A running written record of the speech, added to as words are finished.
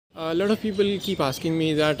A lot of people keep asking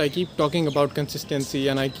me that I keep talking about consistency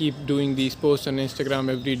and I keep doing these posts on Instagram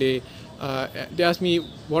every day. They ask me,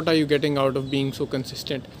 what are you getting out of being so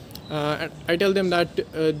consistent? And I tell them that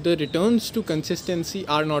the returns to consistency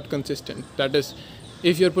are not consistent. That is,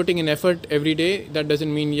 if you're putting in effort every day, that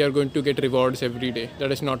doesn't mean you're going to get rewards every day.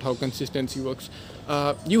 That is not how consistency works.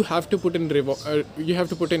 You have to put in you have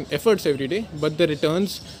to put in efforts every day, but the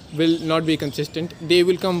returns will not be consistent. They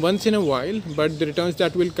will come once in a while, but the returns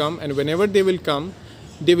that will come, and whenever they will come,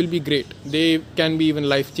 they will be great. They can be even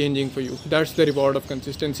life-changing for you. That's the reward of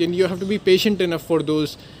consistency, and you have to be patient enough for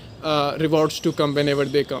those rewards to come whenever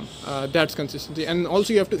they come. That's consistency, and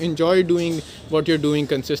also you have to enjoy doing what you're doing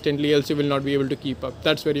consistently, else you will not be able to keep up.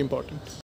 That's very important.